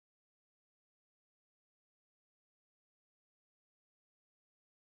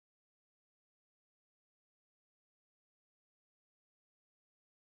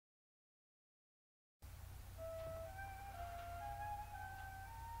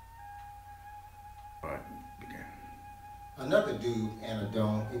Another do and a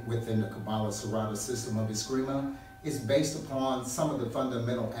don't within the Cabales Serrada system of Escrima is based upon some of the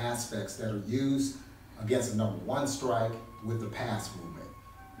fundamental aspects that are used against a number one strike with the pass movement.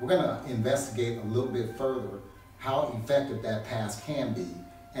 We're going to investigate a little bit further how effective that pass can be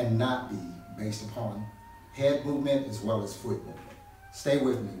and not be based upon head movement as well as foot movement. Stay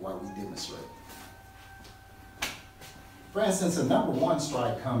with me while we demonstrate. For instance, a number one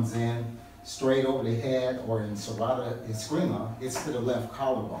strike comes in straight over the head, or in Serrada Escrima, it's to the left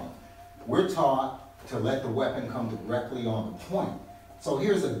collarbone. We're taught to let the weapon come directly on the point. So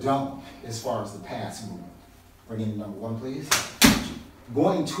here's a dump as far as the pass movement. Bring in number one, please.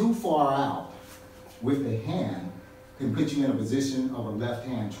 Going too far out with the hand can put you in a position of a left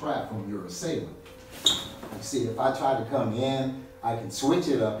hand trap from your assailant. You see, if I try to come in, I can switch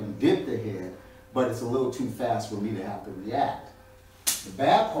it up and dip the head, but it's a little too fast for me to have to react. The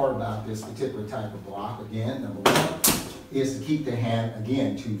bad part about this particular type of block, again, number one, is to keep the hand,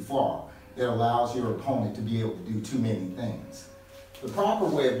 again, too far. It allows your opponent to be able to do too many things. The proper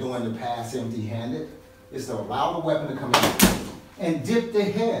way of doing the pass empty-handed is to allow the weapon to come in and dip the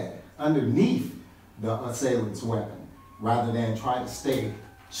head underneath the assailant's weapon, rather than try to stay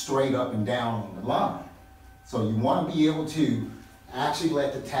straight up and down on the line. So you want to be able to actually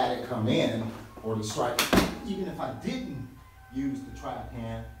let the tactic come in, or the strike, even if I didn't use the trap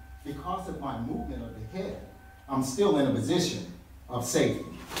hand, because of my movement of the head, I'm still in a position of safety.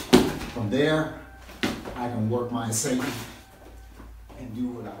 From there, I can work my safety and do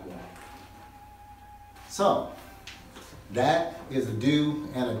what I want. So, that is a do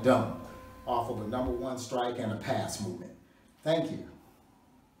and a don't off of a number one strike and a pass movement. Thank you.